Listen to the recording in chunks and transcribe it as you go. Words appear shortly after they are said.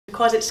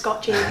because it's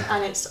Scotchy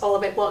and it's all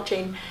about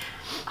blockchain.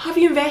 Have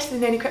you invested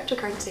in any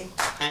cryptocurrency?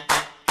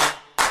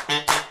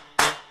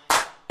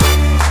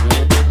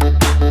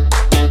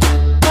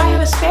 I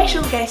have a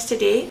special guest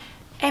today,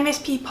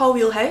 MSP Paul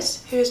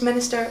Wheelhouse, who is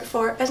Minister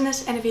for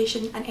Business,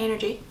 Innovation and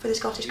Energy for the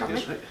Scottish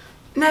Government. Right.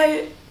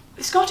 Now,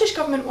 the Scottish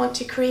Government want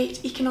to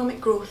create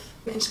economic growth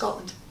in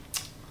Scotland.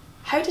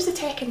 How does the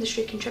tech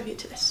industry contribute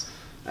to this?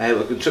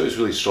 Well, it contributes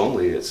really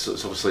strongly. It's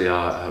obviously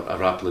a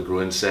rapidly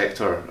growing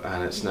sector,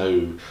 and it's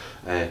now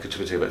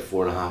contributing about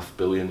 £4.5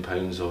 billion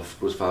of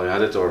gross value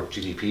added, or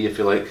GDP if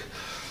you like,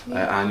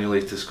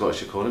 annually to the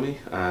Scottish economy,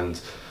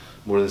 and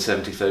more than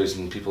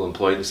 70,000 people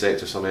employed in the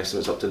sector, some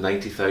estimates up to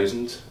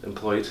 90,000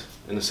 employed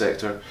in the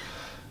sector,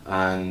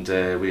 and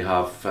we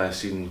have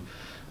seen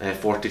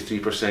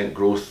 43%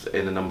 growth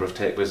in the number of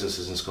tech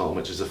businesses in Scotland,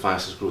 which is the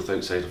fastest growth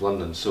outside of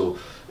London. So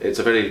it's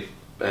a very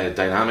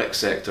dynamic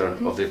sector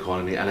of the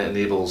economy, and it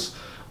enables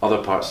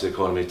other parts of the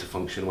economy to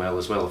function well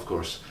as well, of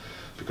course,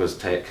 because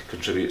tech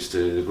contributes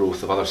to the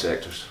growth of other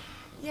sectors.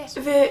 Yes,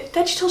 the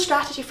digital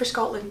strategy for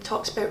Scotland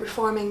talks about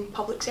reforming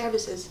public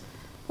services.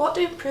 What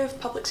do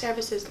improved public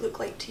services look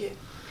like to you?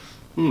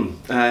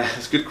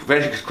 It's a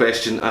very good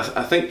question.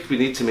 I think we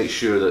need to make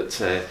sure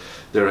that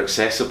they're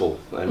accessible.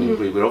 I mean,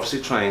 we're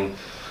obviously trying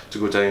to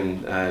go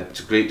down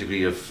to a great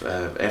degree of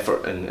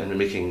effort in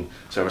making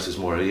services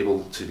more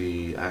able to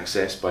be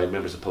accessed by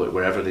members of the public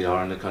wherever they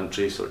are in the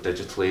country, sort of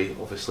digitally,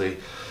 obviously.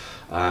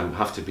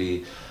 Have to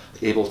be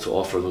able to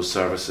offer those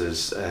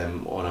services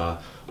on an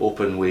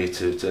open way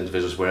to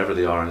individuals wherever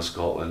they are in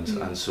Scotland,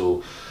 and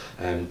so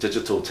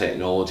digital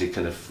technology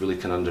can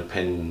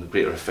underpin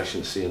greater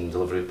efficiency in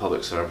delivery of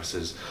public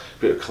services,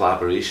 greater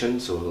collaboration,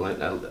 so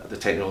the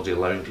technology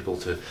allowing people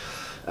to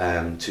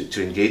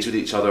engage with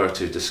each other,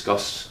 to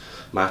discuss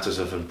matters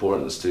of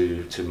importance,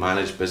 to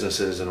manage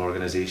businesses and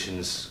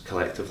organisations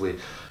collectively,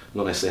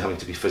 not necessarily having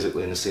to be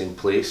physically in the same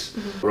place.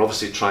 We're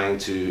obviously trying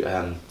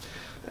to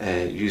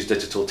use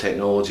digital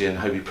technology in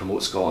how we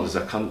promote Scotland as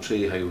a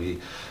country, how we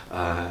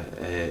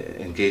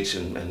engage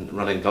in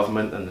running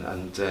government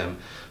and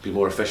be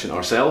more efficient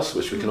ourselves,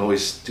 which we can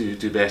always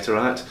do better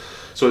at.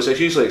 So it's a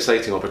hugely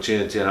exciting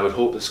opportunity, and I would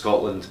hope that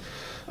Scotland,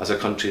 as a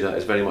country that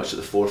is very much at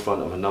the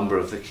forefront of a number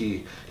of the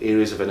key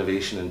areas of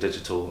innovation and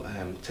digital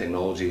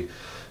technology,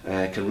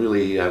 can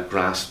really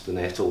grasp the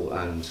nettle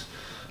and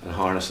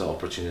harness that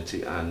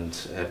opportunity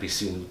and be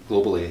seen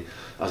globally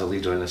as a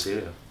leader in this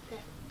area.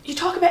 You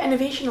talk about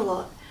innovation a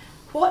lot.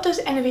 What does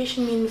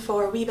innovation mean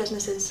for wee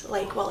businesses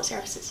like Wallet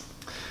Services?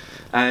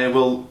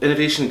 Well,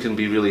 innovation can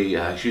be really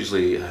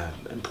hugely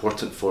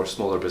important for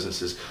smaller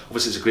businesses.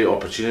 Obviously, it's a great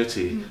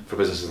opportunity for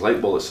businesses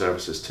like Wallet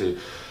Services to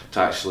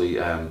actually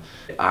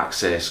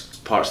access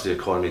parts of the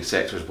economy,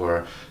 sectors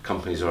where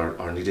companies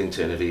are needing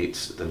to innovate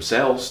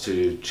themselves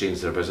to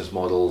change their business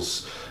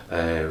models,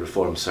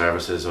 reform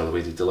services or the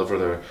way they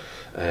deliver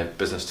their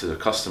business to their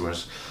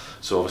customers.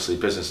 So obviously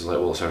businesses like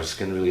Wallet Services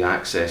can really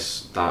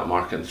access that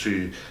market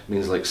through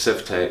means like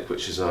CivTech,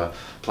 which is a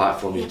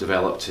platform we've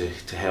developed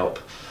to help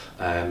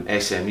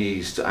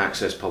SMEs to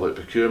access public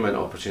procurement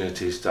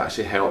opportunities, to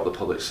actually help the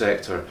public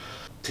sector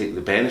take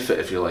the benefit,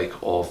 if you like,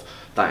 of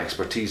that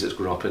expertise that's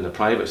grown up in the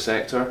private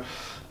sector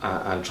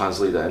and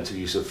translate that into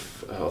use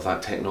of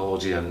that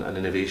technology and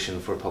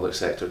innovation for public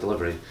sector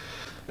delivery.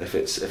 If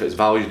it's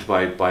valued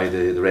by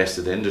the rest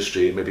of the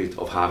industry, maybe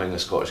of having a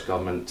Scottish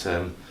Government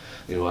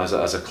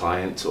as a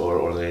client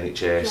or the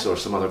NHS or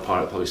some other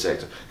part of the public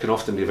sector, can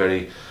often be a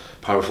very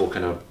powerful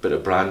kind of bit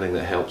of branding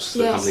that helps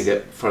the company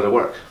get further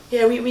work.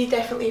 Yeah, we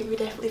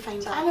definitely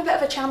find that. I'm a bit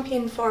of a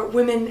champion for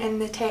women in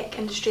the tech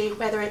industry,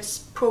 whether it's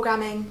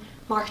programming,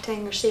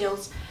 marketing or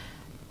sales.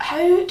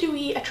 How do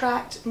we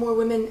attract more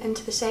women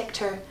into the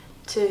sector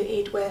to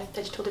aid with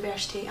digital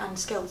diversity and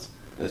skills?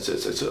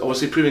 It's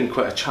obviously proving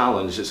quite a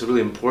challenge. It's a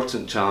really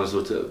important challenge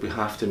though that we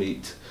have to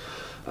meet,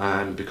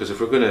 because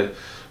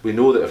we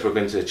know that if we're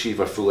going to achieve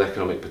our full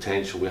economic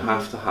potential, we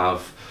have to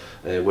have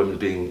women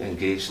being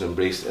engaged and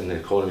embraced in the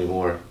economy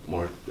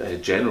more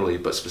generally,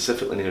 but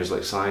specifically in areas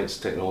like science,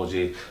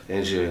 technology,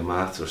 engineering,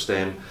 maths or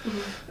STEM.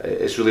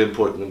 It's really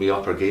important that we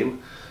up our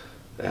game.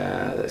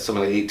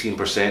 Something like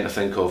 18% I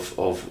think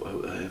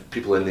of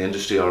people in the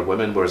industry are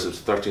women, whereas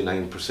it's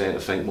 39% I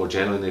think more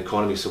generally in the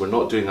economy, so we're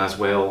not doing as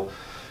well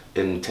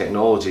in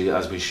technology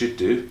as we should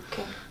do.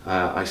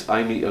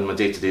 I meet on my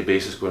day-to-day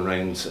basis going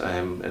around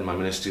in my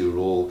ministerial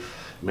role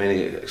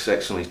many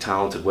exceptionally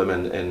talented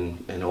women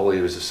in all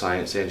areas of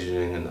science,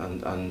 engineering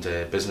and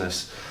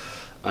business,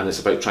 and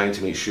it's about trying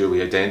to make sure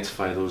we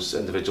identify those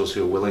individuals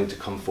who are willing to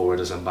come forward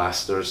as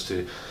ambassadors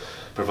to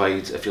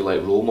provide, if you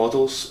like, role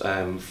models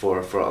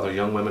for other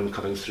young women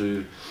coming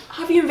through.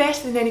 Have you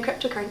invested in any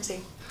cryptocurrency?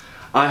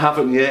 I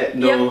haven't yet,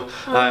 no.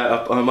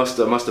 I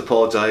must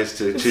apologise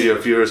to your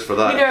viewers for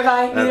that. Neither have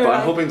I. But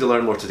I'm hoping to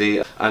learn more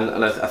today,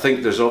 and I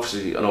think there's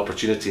obviously an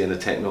opportunity in the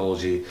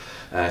technology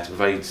to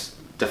provide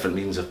different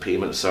means of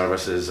payment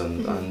services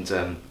and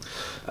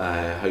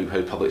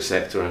how public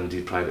sector and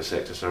indeed private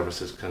sector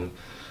services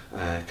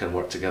can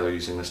work together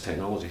using this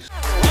technology.